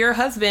go to your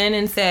husband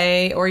and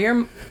say, or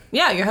your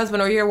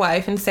husband or your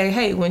wife and say,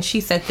 hey, when she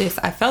said this,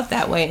 I felt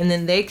that way. And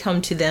then they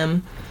come to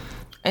them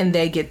and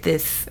they get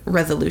this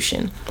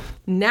resolution.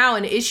 Now,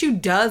 an issue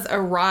does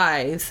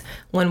arise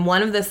when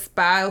one of the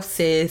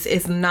spouses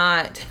is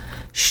not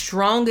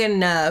strong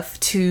enough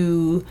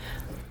to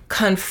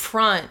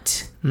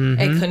confront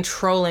a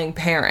controlling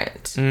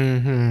parent.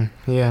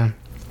 Yeah.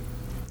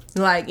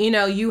 Like,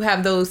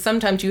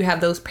 sometimes you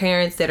have those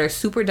parents that are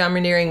super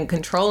domineering and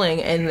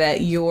controlling, and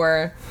that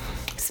your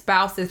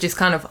spouse is just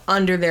kind of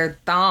under their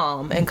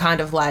thumb and kind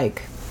of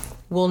like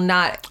will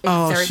not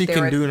exert she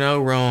can do no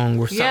wrong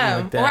or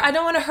something like that. Or I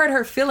don't want to hurt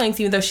her feelings,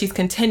 even though she's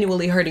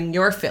continually hurting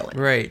your feelings.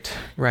 Right.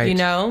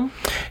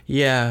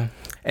 Yeah.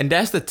 And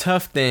that's the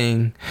tough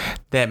thing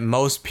that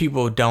most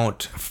people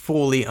don't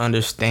fully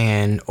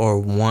understand or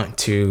want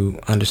to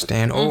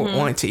understand or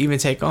want to even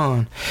take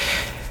on.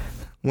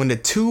 When the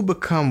two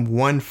become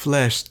one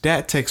flesh,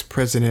 that takes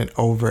precedent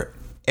over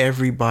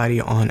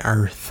everybody on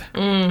earth.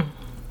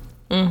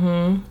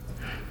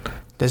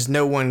 There's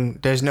no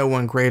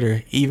one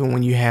greater, even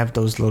when you have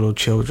those little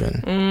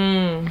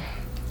children.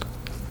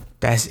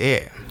 That's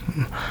it.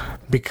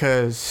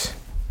 Because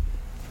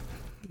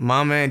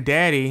mama and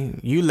daddy,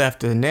 you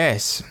left the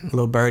nest,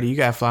 little birdie. You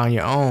gotta fly on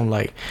your own.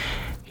 Like,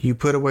 you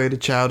put away the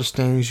childish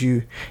things.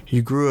 You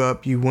grew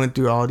up. You went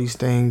through all these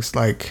things.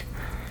 Like,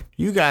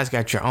 you guys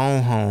got your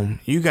own home.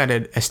 You got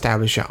to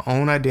establish your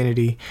own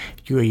identity.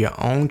 You are your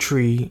own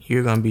tree.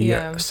 You're gonna be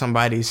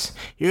somebody's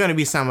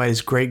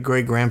great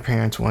great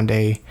grandparents one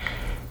day,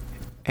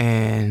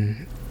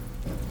 and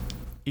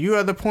you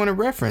are the point of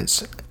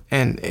reference.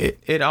 And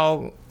it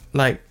all,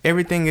 like,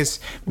 everything is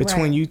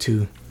between you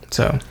two.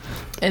 So,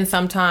 and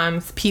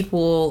sometimes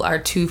people are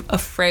too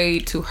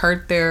afraid to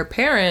hurt their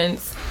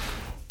parents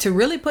to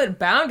really put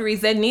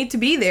boundaries that need to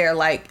be there.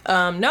 Like,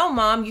 no,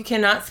 Mom, you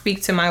cannot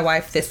speak to my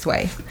wife this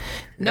way.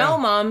 No,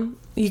 Mom,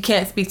 you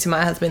can't speak to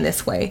my husband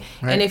this way.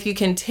 Right. And if you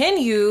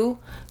continue,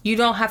 you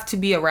don't have to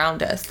be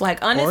around us.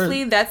 Like,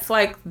 honestly, that's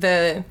like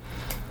the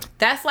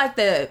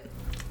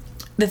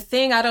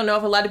thing. I don't know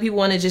if a lot of people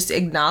want to just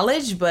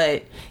acknowledge,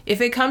 but if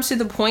it comes to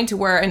the point to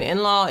where an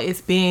in-law is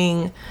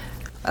being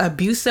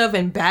abusive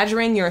and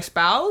badgering your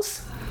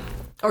spouse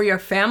or your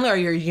family or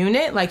your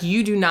unit, like,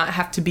 you do not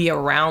have to be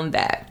around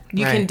that.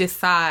 You can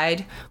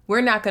decide,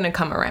 we're not going to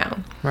come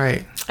around.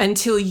 Right.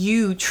 Until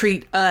you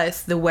treat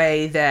us the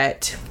way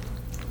that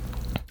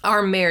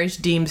our marriage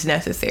deems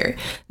necessary.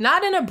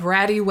 Not in a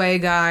bratty way,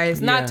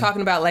 guys. Not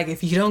talking about, like,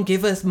 if you don't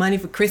give us money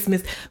for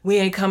Christmas, we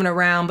ain't coming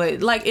around.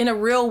 But, like, in a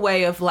real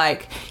way of,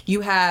 like,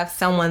 you have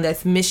someone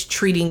that's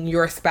mistreating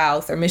your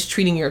spouse or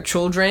mistreating your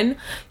children.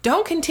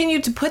 Don't continue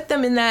to put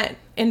them in that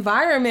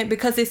environment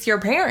because it's your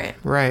parent.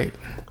 Right.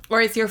 Or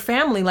it's your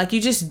family. Like,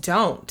 you just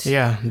don't.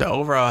 Yeah. The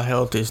overall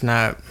health is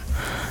not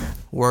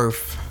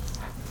worth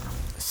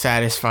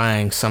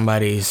satisfying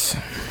somebody's,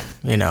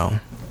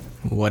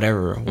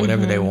 whatever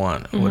they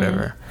want,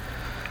 whatever.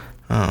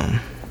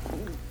 Well,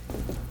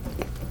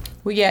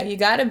 yeah, you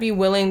got to be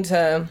willing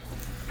to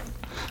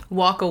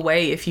walk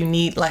away if you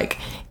need, like,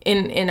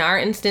 in our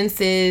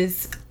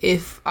instances,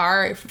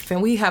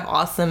 and we have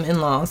awesome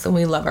in-laws and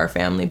we love our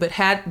family, but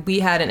we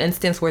had an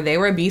instance where they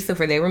were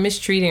abusive or they were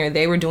mistreating or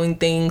they were doing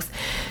things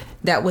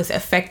that was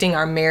affecting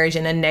our marriage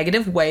in a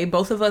negative way,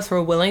 both of us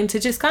were willing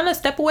to just kind of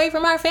step away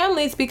from our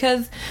families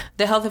because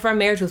the health of our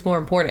marriage was more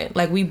important.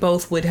 Like, we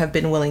both would have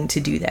been willing to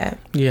do that.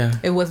 Yeah.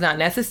 It was not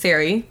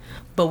necessary,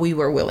 but we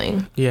were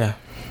willing. Yeah.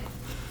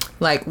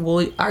 Like,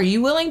 are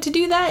you willing to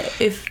do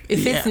that if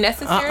it's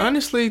necessary? I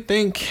honestly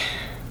think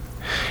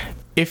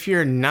if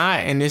you're not,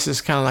 and this is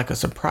kind of like a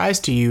surprise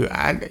to you,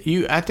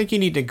 I think you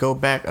need to go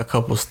back a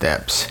couple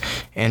steps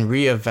and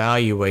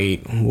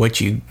reevaluate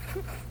what you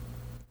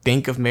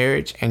think of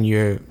marriage and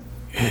your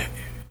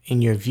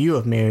view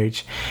of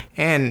marriage,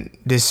 and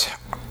this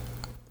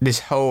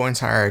whole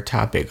entire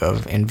topic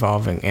of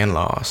involving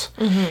in-laws.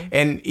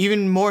 And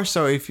even more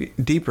so, if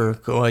deeper,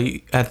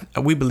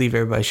 we believe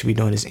everybody should be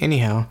doing this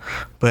anyhow,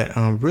 but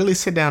really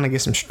sit down and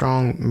get some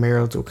strong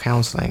marital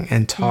counseling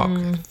and talk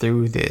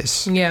through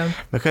this. Yeah,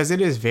 because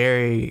it is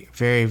very,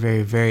 very,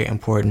 very, very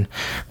important,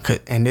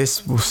 and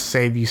this will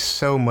save you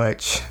so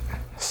much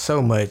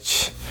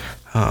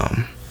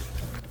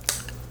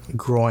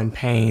growing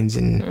pains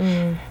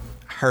and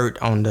hurt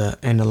in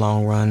the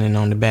long run and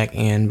on the back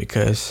end,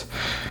 because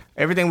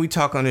everything we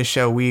talk on this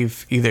show,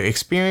 we've either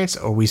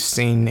experienced or we've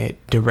seen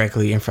it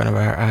directly in front of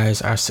our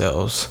eyes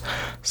ourselves.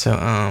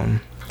 So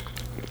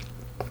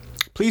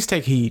please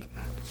take heed.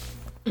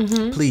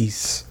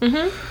 Please.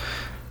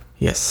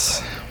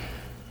 Yes.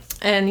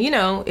 And,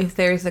 if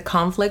there's a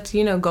conflict,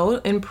 go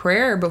in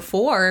prayer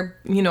before.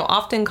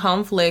 Often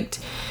conflict,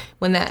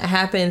 when that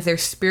happens,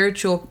 there's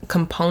spiritual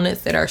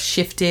components that are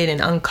shifted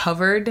and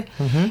uncovered.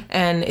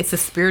 And it's a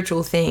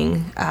spiritual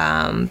thing.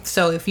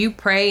 So if you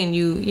pray and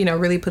you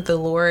really put the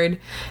Lord,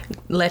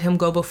 let him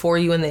go before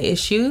you in the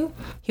issue,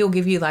 he'll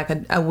give you like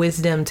a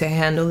wisdom to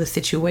handle the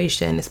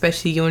situation,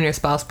 especially you and your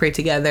spouse pray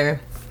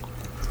together.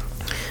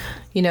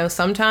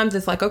 Sometimes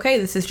it's like, okay,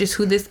 this is just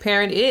who this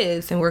parent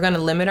is, and we're going to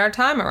limit our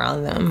time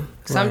around them.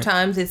 Right.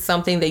 Sometimes it's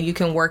something that you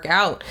can work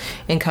out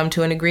and come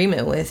to an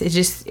agreement with. It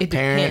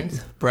parent,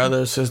 depends.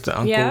 Brother, sister,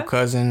 uncle,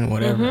 cousin,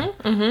 whatever.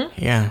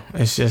 Yeah,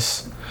 it's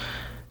just,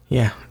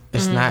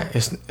 it's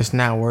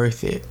not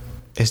worth it.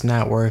 It's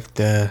not worth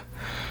the,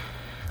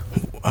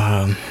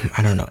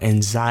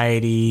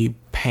 anxiety,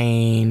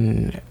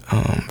 pain,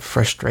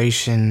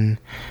 frustration,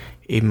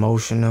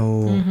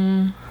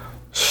 emotional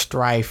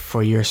strife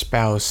for your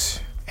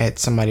spouse at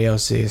somebody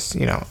else's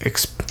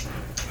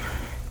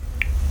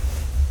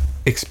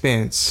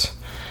expense,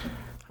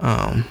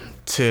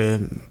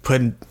 to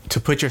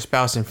put your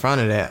spouse in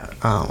front of that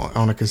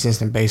on a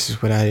consistent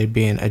basis without it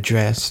being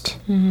addressed.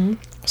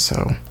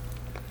 So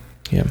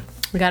we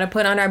got to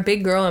put on our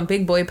big girl and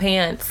big boy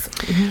pants.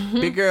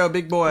 Big girl,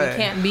 big boy. We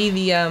can't be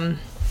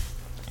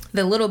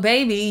the little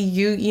baby.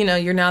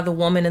 You're now the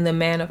woman and the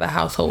man of a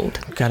household.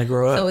 Gotta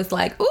grow up. So it's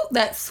like,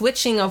 that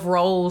switching of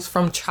roles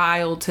from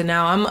child to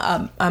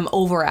now I'm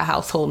over a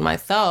household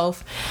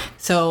myself.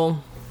 So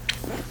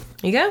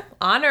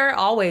honor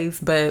always,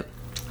 but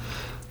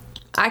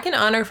I can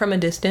honor from a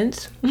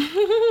distance.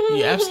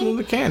 You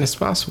absolutely can. It's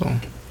possible.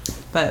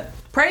 But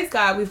praise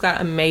God, we've got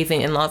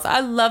amazing in-laws.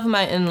 I love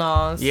my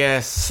in-laws.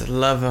 Yes,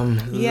 love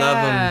them. Yeah.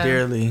 Love them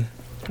dearly.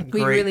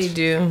 We really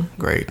do.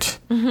 Great.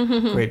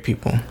 Great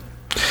people.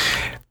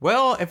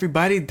 Well,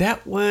 everybody,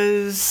 that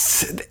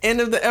was the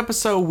end of the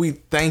episode. We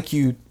thank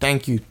you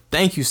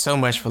so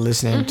much for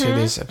listening to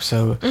this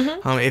episode.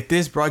 If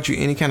this brought you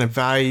any kind of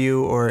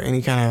value or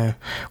any kind of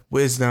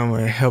wisdom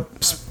or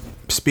help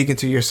speaking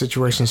to your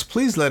situations,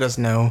 please let us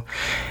know.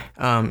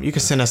 You can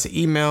send us an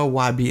email,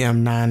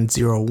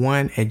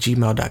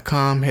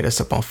 ybm901@gmail.com. Hit us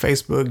up on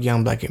Facebook,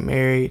 Young Black and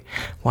Married,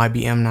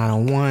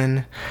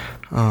 YBM901.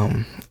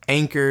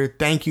 Anchor,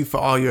 thank you for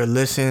all your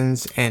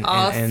listens and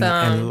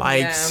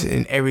likes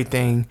and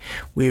everything.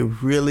 We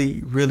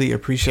really, really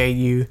appreciate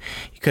you.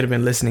 You could have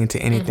been listening to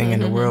anything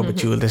in the world,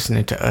 but you were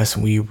listening to us,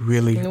 and we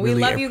really love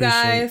appreciate you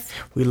guys.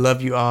 We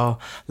love you all.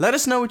 Let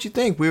us know what you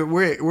think.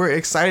 We're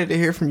excited to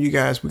hear from you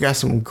guys. We got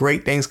some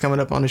great things coming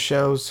up on the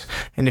shows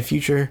in the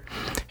future,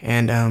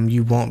 and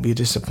you won't be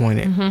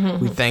disappointed.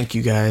 We thank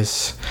you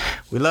guys.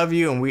 We love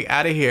you, and we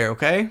out of here.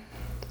 Okay,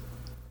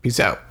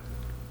 peace out.